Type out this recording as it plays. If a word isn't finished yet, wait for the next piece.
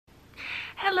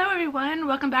Hello everyone,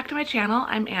 welcome back to my channel.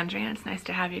 I'm Andrea and it's nice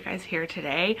to have you guys here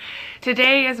today.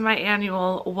 Today is my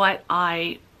annual what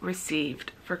I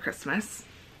received for Christmas,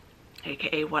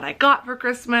 aka what I got for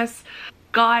Christmas.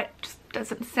 Got just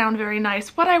doesn't sound very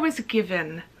nice. What I was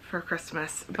given for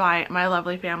Christmas by my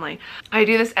lovely family. I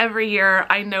do this every year.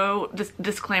 I know, this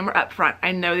disclaimer up front,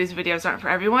 I know these videos aren't for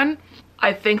everyone.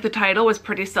 I think the title was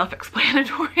pretty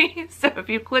self-explanatory, so if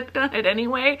you clicked on it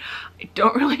anyway, I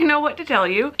don't really know what to tell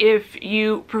you. If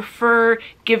you prefer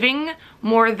giving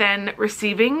more than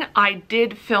receiving, I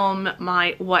did film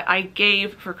my what I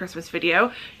gave for Christmas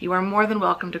video. You are more than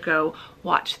welcome to go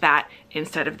watch that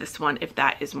instead of this one if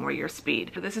that is more your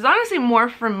speed. This is honestly more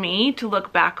for me to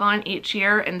look back on each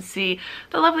year and see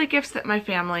the lovely gifts that my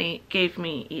family gave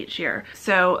me each year.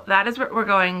 So that is what we're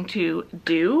going to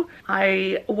do.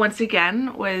 I once again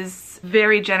was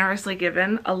very generously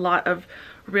given a lot of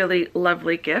really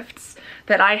lovely gifts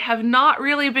that I have not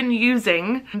really been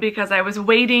using because I was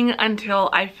waiting until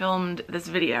I filmed this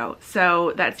video.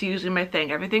 So that's usually my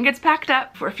thing. Everything gets packed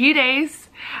up for a few days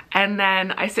and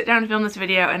then I sit down and film this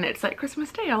video and it's like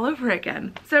Christmas Day all over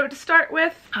again. So to start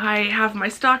with, I have my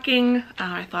stocking.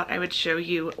 I thought I would show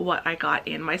you what I got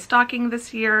in my stocking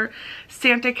this year.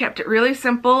 Santa kept it really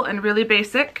simple and really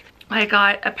basic. I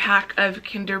got a pack of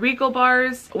Kinder Regal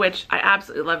bars, which I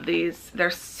absolutely love these. They're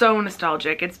so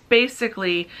nostalgic. It's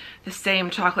basically the same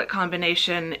chocolate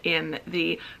combination in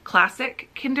the classic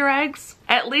Kinder Eggs.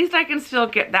 At least I can still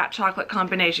get that chocolate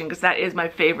combination because that is my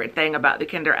favorite thing about the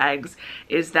Kinder Eggs,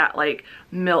 is that like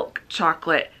milk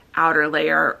chocolate outer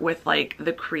layer with like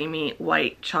the creamy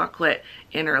white chocolate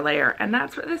inner layer. And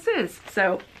that's what this is.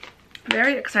 So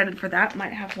very excited for that.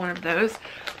 Might have one of those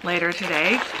later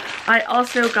today. I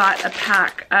also got a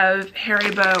pack of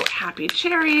Haribo Happy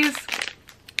Cherries.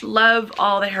 Love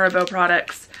all the Haribo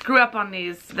products. Grew up on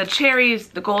these, the cherries,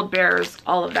 the gold bears,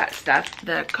 all of that stuff.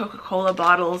 The Coca-Cola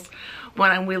bottles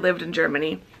when we lived in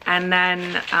Germany. And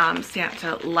then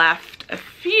Santa left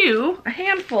a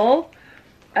handful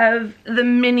of the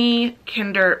mini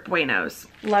Kinder Buenos.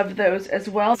 Love those as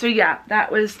well. So yeah,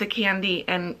 that was the candy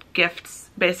and gifts.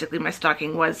 Basically my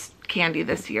stocking was candy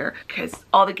this year because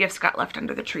all the gifts got left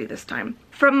under the tree this time.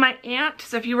 From my aunt,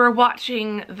 so if you were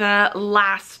watching the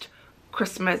last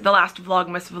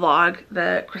Vlogmas vlog,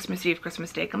 the Christmas Eve,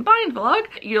 Christmas Day combined vlog,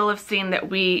 you'll have seen that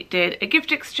we did a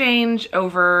gift exchange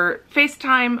over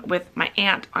FaceTime with my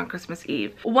aunt on Christmas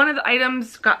Eve. One of the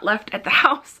items got left at the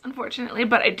house, unfortunately,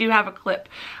 but I do have a clip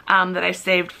that I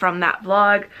saved from that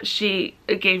vlog. She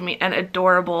gave me an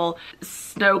adorable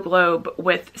snow globe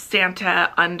with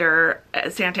Santa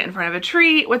in front of a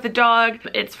tree with a dog.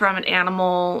 It's from an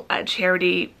animal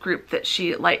charity group that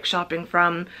she likes shopping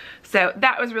from. So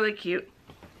that was really cute.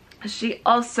 She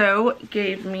also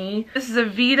gave me, this is a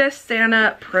Vita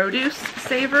Santa produce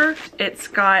saver. It's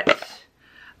got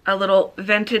a little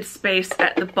vented space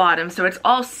at the bottom. So it's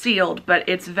all sealed, but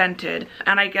it's vented.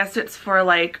 And I guess it's for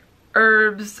like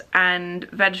herbs and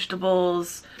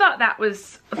vegetables. Thought that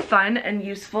was fun and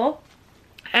useful.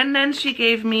 And then she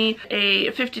gave me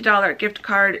a $50 gift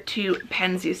card to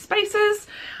Penzi's Spices.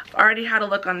 Already had a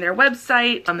look on their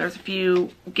website. There's a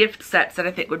few gift sets that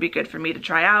I think would be good for me to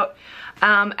try out.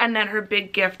 And then her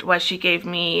big gift was she gave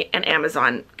me an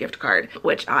Amazon gift card,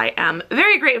 which I am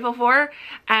very grateful for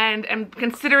and am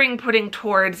considering putting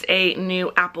towards a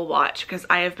new Apple Watch because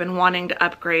I have been wanting to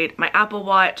upgrade my Apple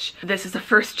Watch. This is the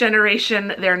first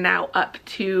generation. They're now up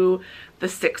to the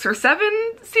 6 or 7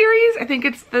 series. I think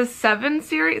it's the 7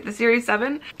 series, the series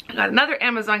 7. I got another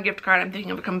Amazon gift card. I'm thinking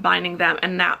of combining them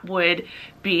and that would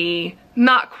be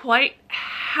not quite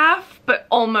half, but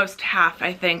almost half,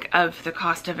 I think, of the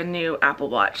cost of a new Apple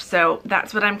Watch. So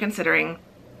that's what I'm considering.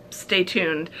 Stay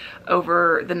tuned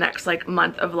over the next like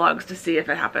month of vlogs to see if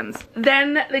it happens.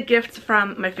 Then the gifts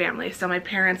from my family. So my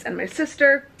parents and my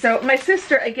sister. So my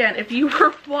sister, again, if you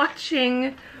were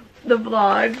watching the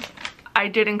vlog, I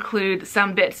did include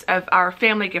some bits of our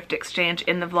family gift exchange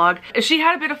in the vlog. She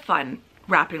had a bit of fun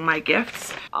wrapping my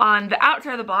gifts. On the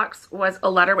outside of the box was a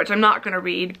letter, which I'm not going to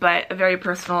read, but a very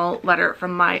personal letter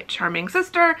from my charming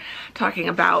sister talking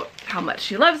about how much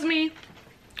she loves me,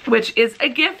 which is a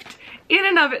gift in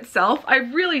and of itself. I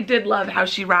really did love how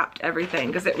she wrapped everything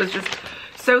because it was just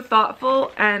so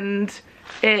thoughtful and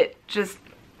it just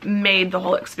made the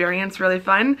whole experience really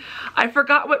fun. I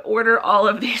forgot what order all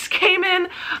of these came in,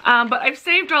 but I've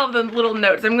saved all of the little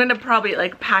notes. I'm gonna probably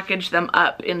like package them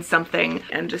up in something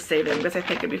and just save them because I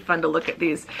think it'd be fun to look at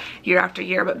these year after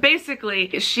year. But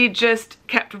basically, she just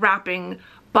kept wrapping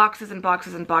boxes and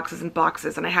boxes and boxes and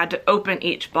boxes, and I had to open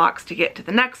each box to get to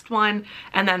the next one,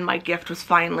 and then my gift was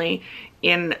finally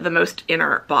in the most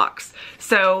inner box.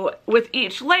 So with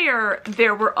each layer,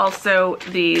 there were also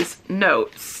these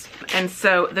notes. And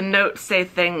so the notes say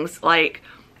things like,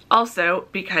 also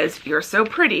because you're so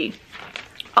pretty.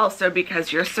 Also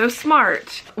because you're so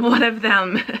smart. One of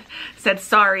them said,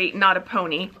 sorry, not a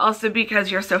pony. Also because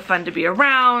you're so fun to be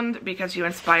around, because you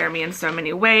inspire me in so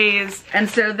many ways. And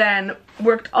so then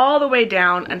worked all the way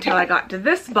down until I got to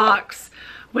this box,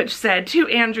 which said, to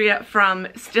Andrea from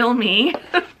Still Me.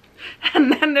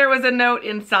 And then there was a note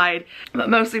inside, but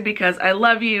mostly because I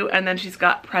love you. And then she's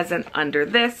got present under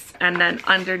this. And then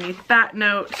underneath that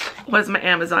note was my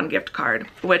Amazon gift card,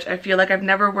 which I feel like I've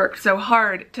never worked so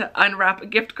hard to unwrap a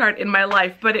gift card in my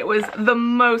life, but it was the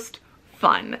most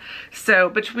fun. So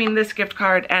between this gift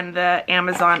card and the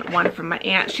Amazon one from my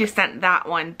aunt, she sent that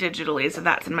one digitally, so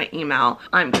that's in my email.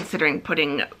 I'm considering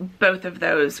putting both of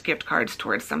those gift cards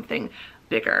towards something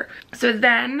bigger. So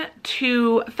then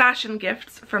 2 fashion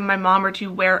gifts from my mom, or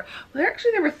 2 well,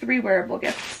 actually there were 3 wearable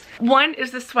gifts. One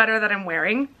is the sweater that I'm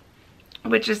wearing,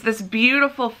 which is this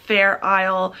beautiful Fair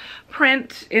Isle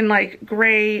print in like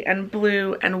gray and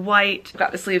blue and white. I've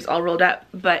got the sleeves all rolled up,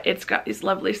 but it's got these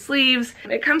lovely sleeves.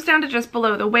 It comes down to just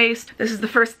below the waist. This is the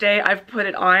first day I've put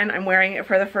it on. I'm wearing it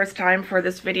for the first time for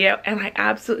this video, and I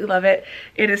absolutely love it.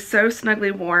 It is so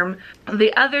snugly warm.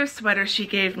 The other sweater she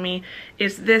gave me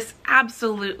is this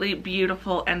absolutely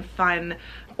beautiful and fun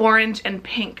orange and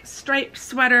pink striped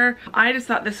sweater. I just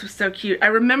thought this was so cute. I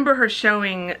remember her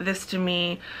showing this to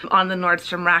me on the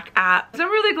Nordstrom Rack app. So I'm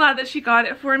really glad that she got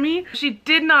it for me. She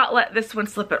did not let this one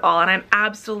slip at all, and I'm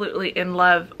absolutely in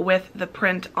love with the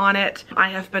print on it. I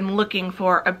have been looking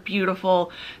for a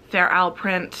beautiful Fair Isle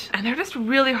print, and they're just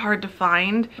really hard to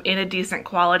find in a decent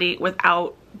quality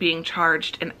without being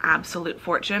charged an absolute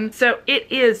fortune. So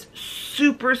it is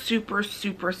super, super,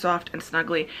 super soft and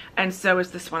snuggly, and so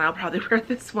is this one. I'll probably wear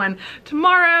this one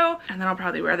tomorrow, and then I'll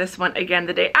probably wear this one again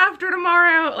the day after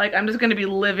tomorrow. Like, I'm just gonna be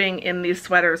living in these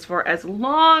sweaters for as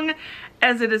long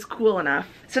as it is cool enough.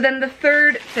 So then the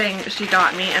third thing she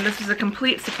got me, and this was a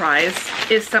complete surprise,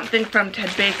 is something from Ted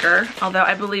Baker, although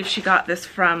I believe she got this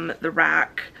from the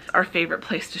Rack, our favorite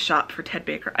place to shop for Ted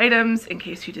Baker items, in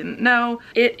case you didn't know.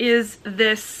 It is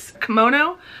this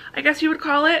kimono, I guess you would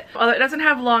call it, although it doesn't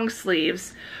have long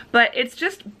sleeves, but it's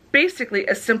just basically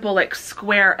a simple like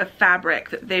square of fabric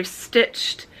that they've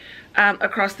stitched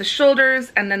across the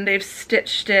shoulders, and then they've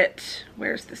stitched it,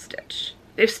 where's the stitch?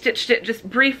 They've stitched it just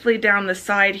briefly down the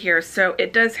side here, so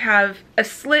it does have a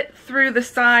slit through the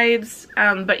sides,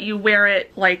 but you wear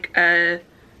it like a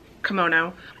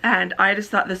kimono, and I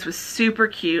just thought this was super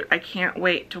cute. I can't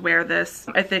wait to wear this.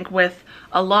 I think with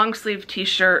a long sleeve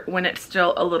t-shirt when it's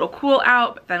still a little cool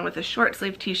out, but then with a short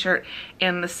sleeve t-shirt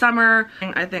in the summer,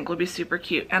 I think will be super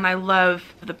cute. And I love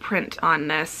the print on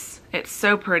this. It's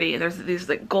so pretty. There's these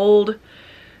like gold,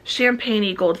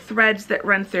 champagne-y gold threads that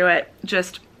run through it.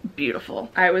 Just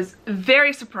beautiful. I was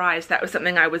very surprised. That was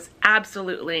something I was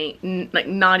absolutely like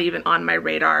not even on my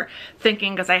radar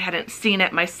thinking, because I hadn't seen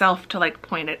it myself to like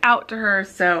point it out to her.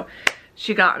 So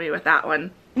she got me with that one.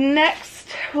 Next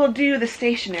we'll do the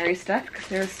stationery stuff, because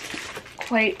there's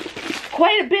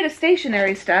quite a bit of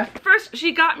stationery stuff. First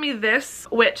she got me this,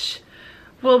 which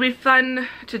will be fun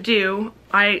to do.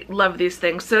 I love these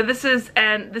things. So this is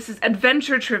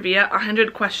adventure trivia,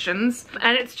 100 questions,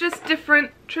 and it's just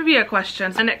different trivia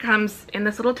questions, and it comes in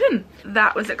this little tin.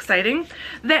 That was exciting.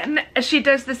 Then she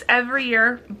does this every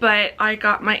year, but I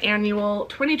got my annual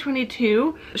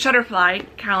 2022 Shutterfly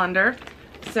calendar.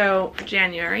 So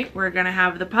January, we're gonna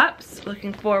have the pups.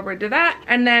 Looking forward to that.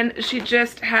 And then she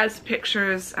just has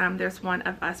pictures. There's one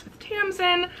of us with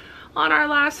Tamsin on our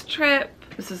last trip.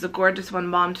 This is a gorgeous one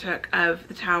Mom took of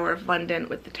the Tower of London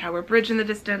with the Tower Bridge in the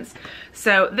distance.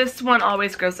 So this one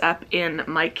always goes up in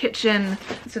my kitchen.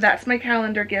 So that's my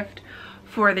calendar gift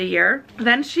for the year.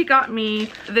 Then she got me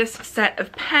this set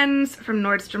of pens from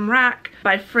Nordstrom Rack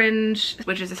by Fringe,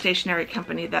 which is a stationery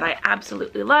company that I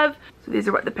absolutely love. So these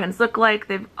are what the pens look like.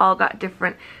 They've all got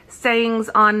different sayings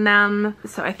on them.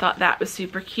 So I thought that was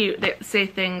super cute. They say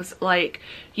things like,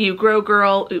 you grow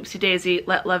girl, oopsie daisy,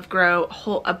 let love grow,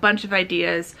 a bunch of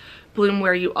ideas, bloom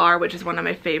where you are, which is one of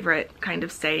my favorite kind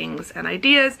of sayings and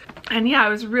ideas. And yeah, I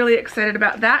was really excited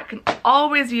about that. Can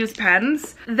always use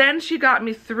pens. Then she got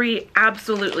me 3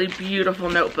 absolutely beautiful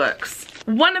notebooks.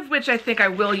 One of which I think I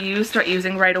will start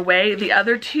using right away. The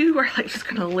other 2 are like just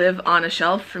gonna live on a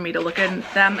shelf for me to look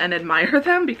at them and admire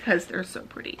them because they're so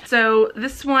pretty. So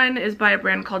this one is by a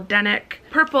brand called Denick.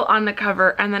 Purple on the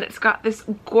cover, and then it's got this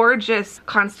gorgeous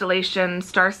constellation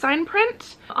star sign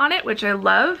print on it, which I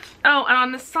love. Oh, and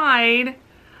on the side,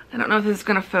 I don't know if this is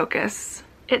gonna focus,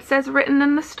 it says written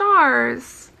in the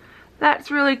stars. That's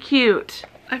really cute.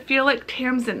 I feel like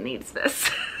Tamsin needs this.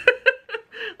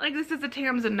 Like, this is a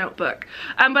Tamsin notebook.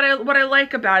 But what I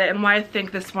like about it, and why I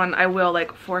think this one I will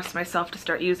like force myself to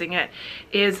start using it,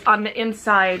 is on the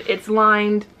inside it's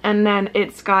lined, and then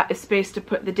it's got a space to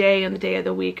put the day and the day of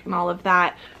the week and all of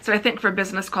that. So I think for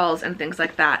business calls and things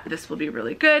like that, this will be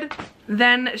really good.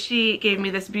 Then she gave me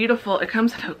this beautiful, it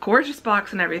comes in a gorgeous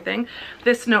box and everything,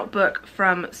 this notebook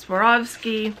from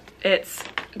Swarovski. It's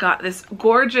got this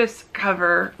gorgeous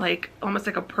cover, like almost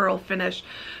like a pearl finish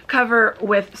cover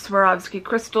with Swarovski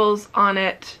crystals on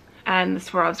it and the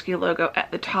Swarovski logo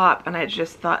at the top, and I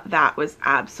just thought that was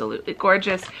absolutely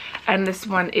gorgeous. And this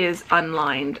one is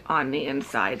unlined on the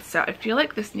inside, so I feel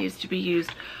like this needs to be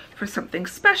used for something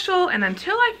special, and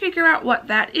until I figure out what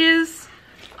that is,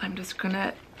 I'm just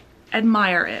gonna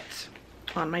admire it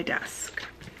on my desk.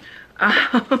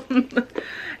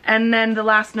 And then the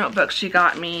last notebook she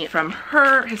got me from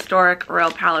her Historic Royal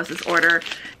Palaces order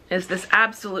is this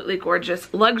absolutely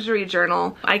gorgeous luxury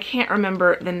journal. I can't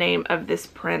remember the name of this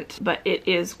print, but it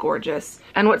is gorgeous.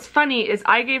 And what's funny is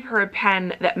I gave her a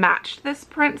pen that matched this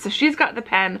print. So she's got the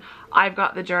pen, I've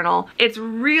got the journal. It's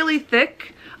really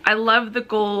thick. I love the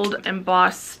gold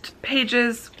embossed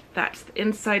pages. That's the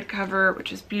inside cover,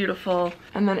 which is beautiful.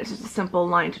 And then it's just a simple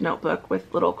lined notebook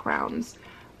with little crowns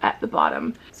at the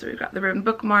bottom. So we've got the ribbon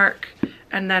bookmark,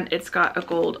 and then it's got a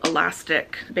gold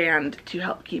elastic band to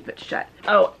help keep it shut.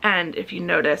 Oh, and if you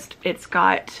noticed, it's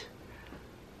got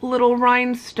little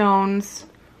rhinestones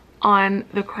on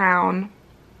the crown.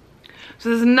 So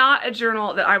this is not a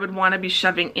journal that I would want to be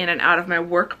shoving in and out of my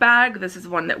work bag. This is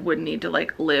one that would need to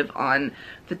like live on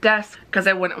the desk, because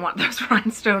I wouldn't want those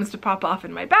rhinestones to pop off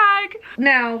in my bag.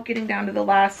 Now, getting down to the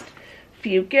last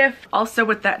few gifts, also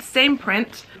with that same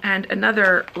print and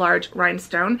another large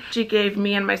rhinestone. She gave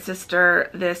me and my sister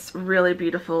this really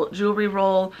beautiful jewelry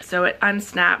roll, so it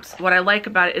unsnaps. What I like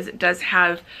about it is it does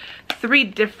have 3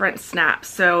 different snaps,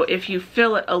 so if you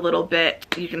fill it a little bit,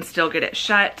 you can still get it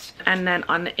shut. And then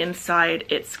on the inside,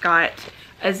 it's got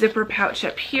a zipper pouch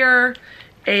up here,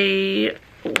 a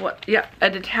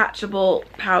detachable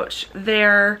pouch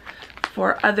there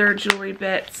for other jewelry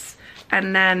bits.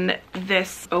 And then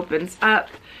this opens up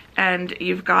and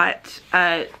you've got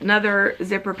another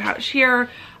zipper pouch here,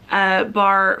 a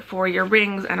bar for your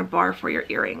rings and a bar for your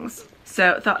earrings.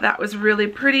 So I thought that was really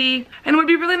pretty and would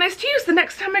be really nice to use the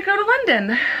next time I go to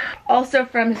London. Also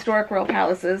from Historic Royal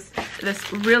Palaces,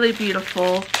 this really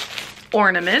beautiful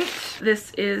ornament.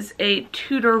 This is a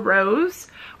Tudor rose,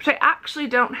 which I actually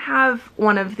don't have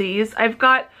one of these. I've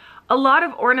got a lot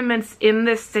of ornaments in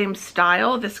this same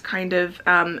style, this kind of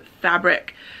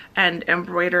fabric and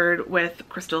embroidered with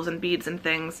crystals and beads and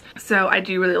things. So I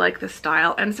do really like this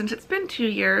style. And since it's been 2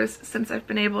 years since I've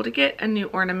been able to get a new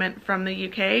ornament from the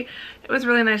UK, it was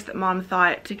really nice that Mom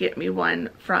thought to get me one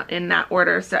in that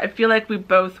order. So I feel like we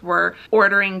both were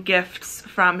ordering gifts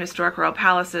from Historic Royal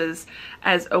Palaces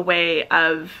as a way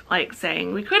of like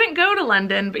saying we couldn't go to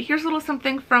London, but here's a little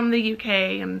something from the UK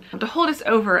and to hold us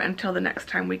over until the next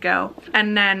time we go.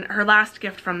 And then her last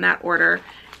gift from that order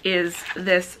is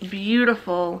this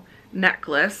beautiful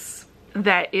necklace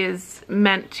that is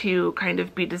meant to kind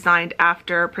of be designed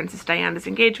after Princess Diana's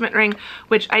engagement ring,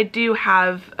 which I do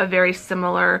have a very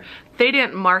similar. They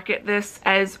didn't market this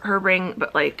as her ring,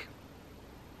 but like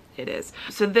it is.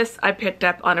 So this I picked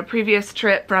up on a previous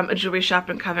trip from a jewelry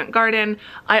shop in Covent Garden.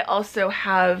 I also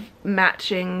have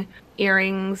matching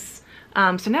earrings.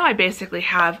 So now I basically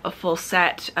have a full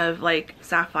set of like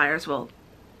sapphires, well,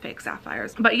 fake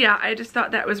sapphires. But yeah, I just thought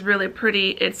that was really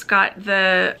pretty. It's got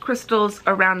the crystals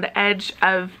around the edge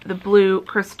of the blue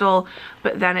crystal,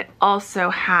 but then it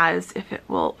also has, if it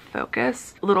will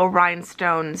focus, little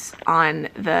rhinestones on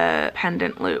the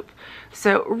pendant loop.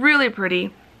 So really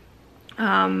pretty.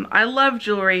 I love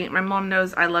jewelry. My mom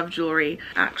knows I love jewelry.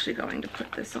 Actually going to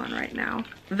put this on right now.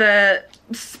 The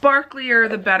sparklier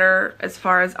the better as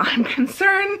far as I'm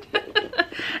concerned.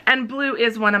 And blue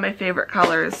is one of my favorite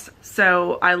colors,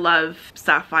 so I love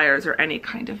sapphires or any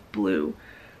kind of blue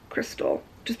crystal.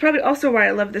 Which is probably also why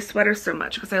I love this sweater so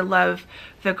much, because I love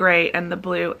the gray and the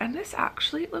blue, and this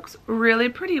actually looks really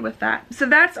pretty with that. So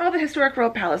that's all the Historic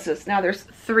Royal Palaces. Now there's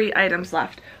 3 items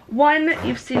left. One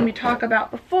you've seen me talk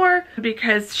about before,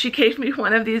 because she gave me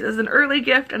one of these as an early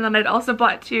gift, and then I'd also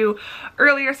bought 2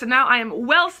 earlier, so now I am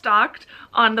well stocked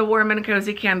on the Warm and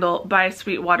Cozy candle by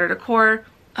Sweetwater Decor.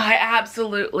 I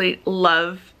absolutely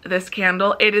love this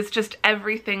candle. It is just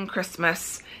everything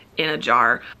Christmas in a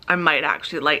jar. I might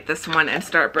actually light this one and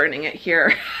start burning it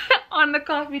here on the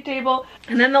coffee table.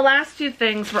 And then the last few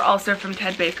things were also from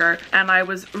Ted Baker, and I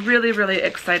was really, really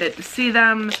excited to see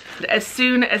them. As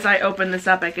soon as I opened this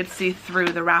up, I could see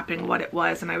through the wrapping what it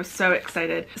was, and I was so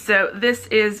excited. So this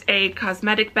is a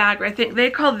cosmetic bag. I think they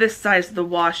call this size the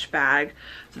wash bag.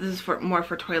 So this is more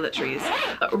for toiletries.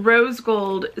 A rose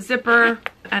gold zipper,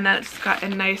 and then it's got a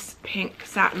nice pink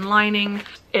satin lining.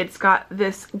 It's got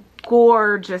this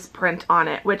gorgeous print on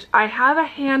it, which I have a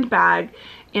handbag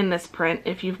in this print.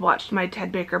 If you've watched my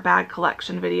Ted Baker bag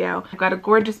collection video, I've got a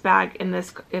gorgeous bag in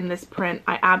this print.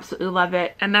 I absolutely love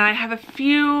it. And then I have a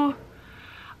few.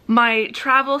 My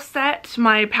travel set,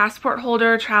 my passport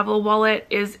holder, travel wallet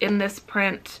is in this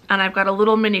print, and I've got a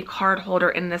little mini card holder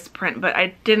in this print, but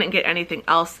I didn't get anything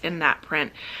else in that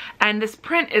print. And this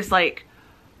print is like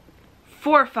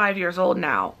 4 or 5 years old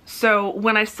now. So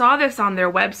when I saw this on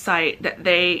their website that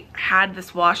they had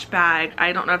this wash bag,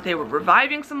 I don't know if they were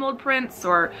reviving some old prints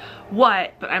or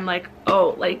what, but I'm like,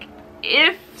 oh, like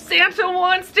if Santa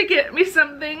wants to get me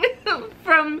something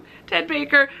from Ted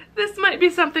Baker, this might be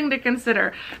something to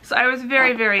consider. So I was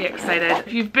very, very excited.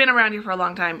 If you've been around here for a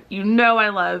long time, you know I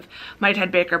love my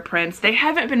Ted Baker prints. They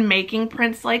haven't been making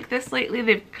prints like this lately.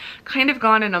 They've kind of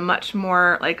gone in a much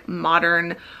more like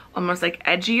modern, almost like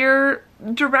edgier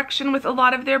direction with a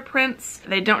lot of their prints.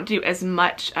 They don't do as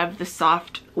much of the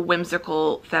soft,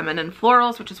 whimsical, feminine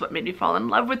florals, which is what made me fall in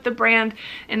love with the brand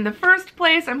in the first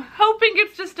place. I'm hoping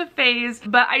it's just a phase,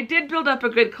 but I did build up a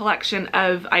good collection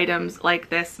of items like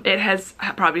this. It has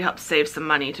probably helped save some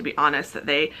money, to be honest, that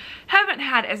they haven't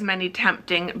had as many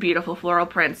tempting, beautiful floral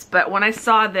prints. But when I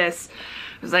saw this,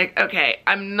 I was like, okay,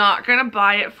 I'm not gonna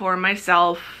buy it for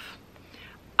myself.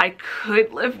 I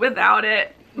could live without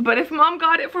it, but if Mom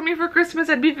got it for me for Christmas,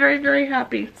 I'd be very, very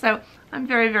happy. So I'm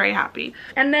very, very happy.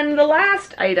 And then the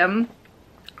last item,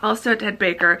 also Ted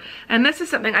Baker, and this is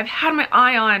something I've had my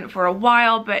eye on for a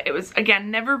while, but it was,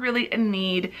 again, never really a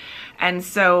need, and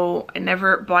so I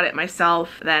never bought it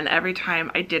myself. Then every time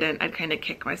I didn't, I'd kind of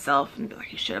kick myself and be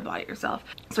like, you should have bought it yourself.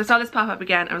 So I saw this pop up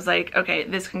again. I was like, okay,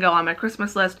 this can go on my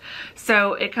Christmas list.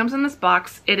 So it comes in this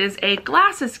box. It is a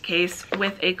glasses case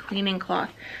with a cleaning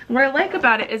cloth. And what I like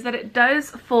about it is that it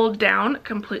does fold down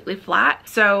completely flat.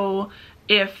 So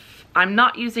if I'm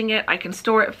not using it, I can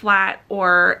store it flat,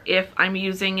 or if I'm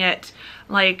using it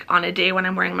like on a day when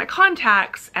I'm wearing my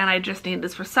contacts and I just need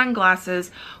this for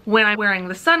sunglasses, when I'm wearing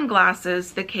the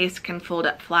sunglasses, the case can fold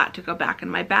up flat to go back in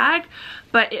my bag,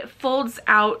 but it folds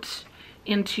out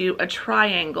into a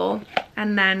triangle,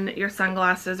 and then your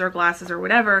sunglasses or glasses or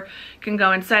whatever can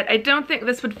go inside. I don't think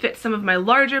this would fit some of my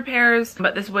larger pairs,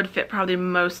 but this would fit probably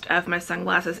most of my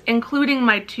sunglasses, including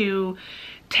my 2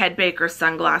 Ted Baker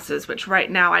sunglasses, which right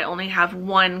now I only have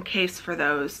 1 case for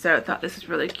those. So I thought this is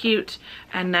really cute.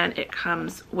 And then it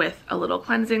comes with a little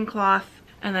cleansing cloth.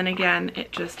 And then again,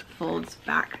 it just folds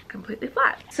back completely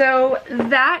flat. So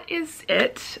that is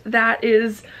it. That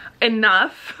is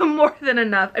enough, more than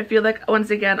enough. I feel like, once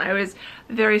again, I was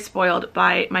very spoiled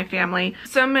by my family.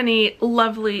 So many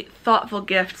lovely, thoughtful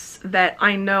gifts that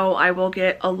I know I will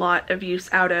get a lot of use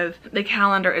out of. The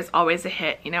calendar is always a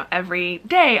hit. You know, every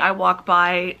day I walk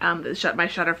by my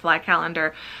Shutterfly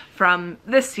calendar from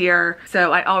this year.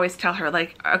 So I always tell her,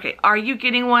 like, okay, are you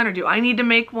getting one or do I need to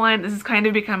make one? This has kind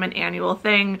of become an annual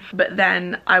thing. But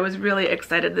then I was really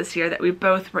excited this year that we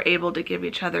both were able to give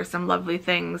each other some lovely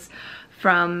things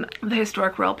from the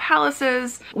historic royal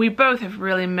palaces. We both have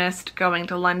really missed going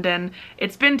to London.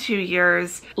 It's been 2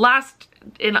 years.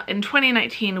 In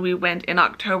 2019 we went in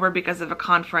October because of a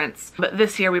conference, but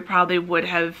this year we probably would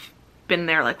have been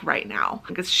there like right now,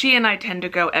 because she and I tend to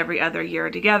go every other year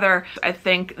together. I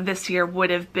think this year would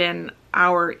have been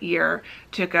our year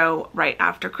to go right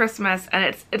after Christmas, and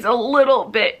it's a little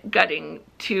bit gutting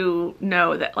to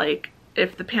know that, like,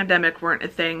 if the pandemic weren't a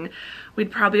thing,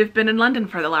 we'd probably have been in London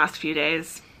for the last few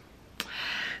days.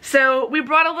 So we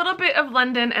brought a little bit of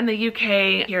London and the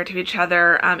UK here to each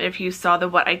other. If you saw the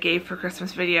What I Gave for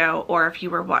Christmas video, or if you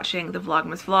were watching the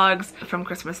Vlogmas vlogs from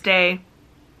Christmas Day,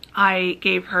 I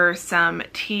gave her some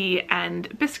tea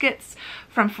and biscuits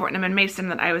from Fortnum & Mason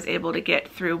that I was able to get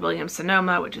through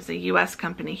Williams-Sonoma, which is a US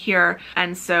company here.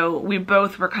 And so we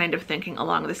both were kind of thinking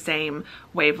along the same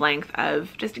wavelength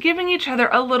of just giving each other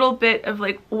a little bit of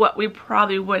like what we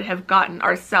probably would have gotten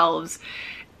ourselves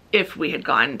if we had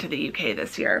gone to the UK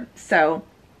this year. So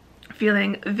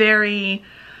feeling very,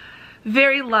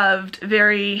 very loved,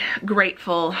 very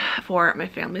grateful for my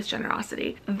family's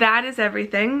generosity. That is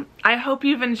everything. I hope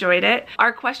you've enjoyed it.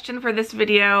 Our question for this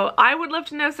video, I would love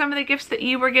to know some of the gifts that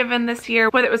you were given this year,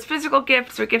 whether it was physical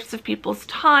gifts or gifts of people's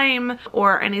time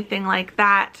or anything like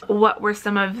that. What were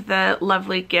some of the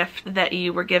lovely gifts that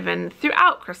you were given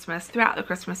throughout Christmas, throughout the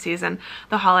Christmas season,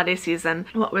 the holiday season?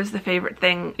 What was the favorite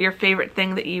thing, your favorite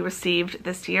thing that you received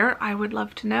this year? I would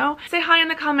love to know. Say hi in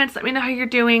the comments. Let me know how you're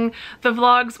doing. The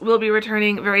vlogs will be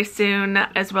returning very soon,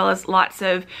 as well as lots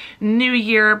of new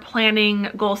year planning,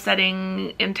 goal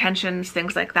setting, intentions,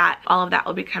 things like that. All of that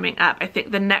will be coming up. I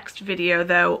think the next video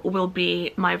though will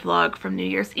be my vlog from New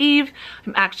Year's Eve.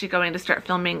 I'm actually going to start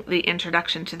filming the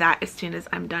introduction to that as soon as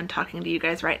I'm done talking to you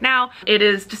guys right now. It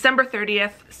is December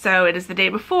 30th, so it is the day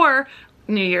before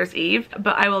New Year's Eve,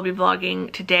 but I will be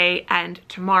vlogging today and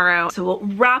tomorrow. So we'll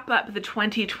wrap up the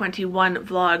 2021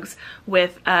 vlogs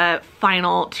with a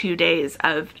final 2 days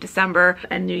of December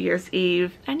and New Year's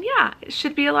Eve. And yeah, it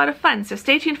should be a lot of fun. So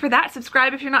stay tuned for that.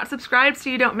 Subscribe if you're not subscribed so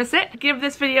you don't miss it. Give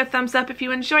this video a thumbs up if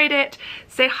you enjoyed it.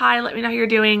 Say hi, let me know how you're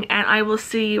doing, and I will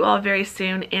see you all very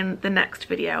soon in the next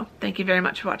video. Thank you very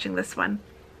much for watching this one.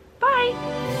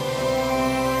 Bye!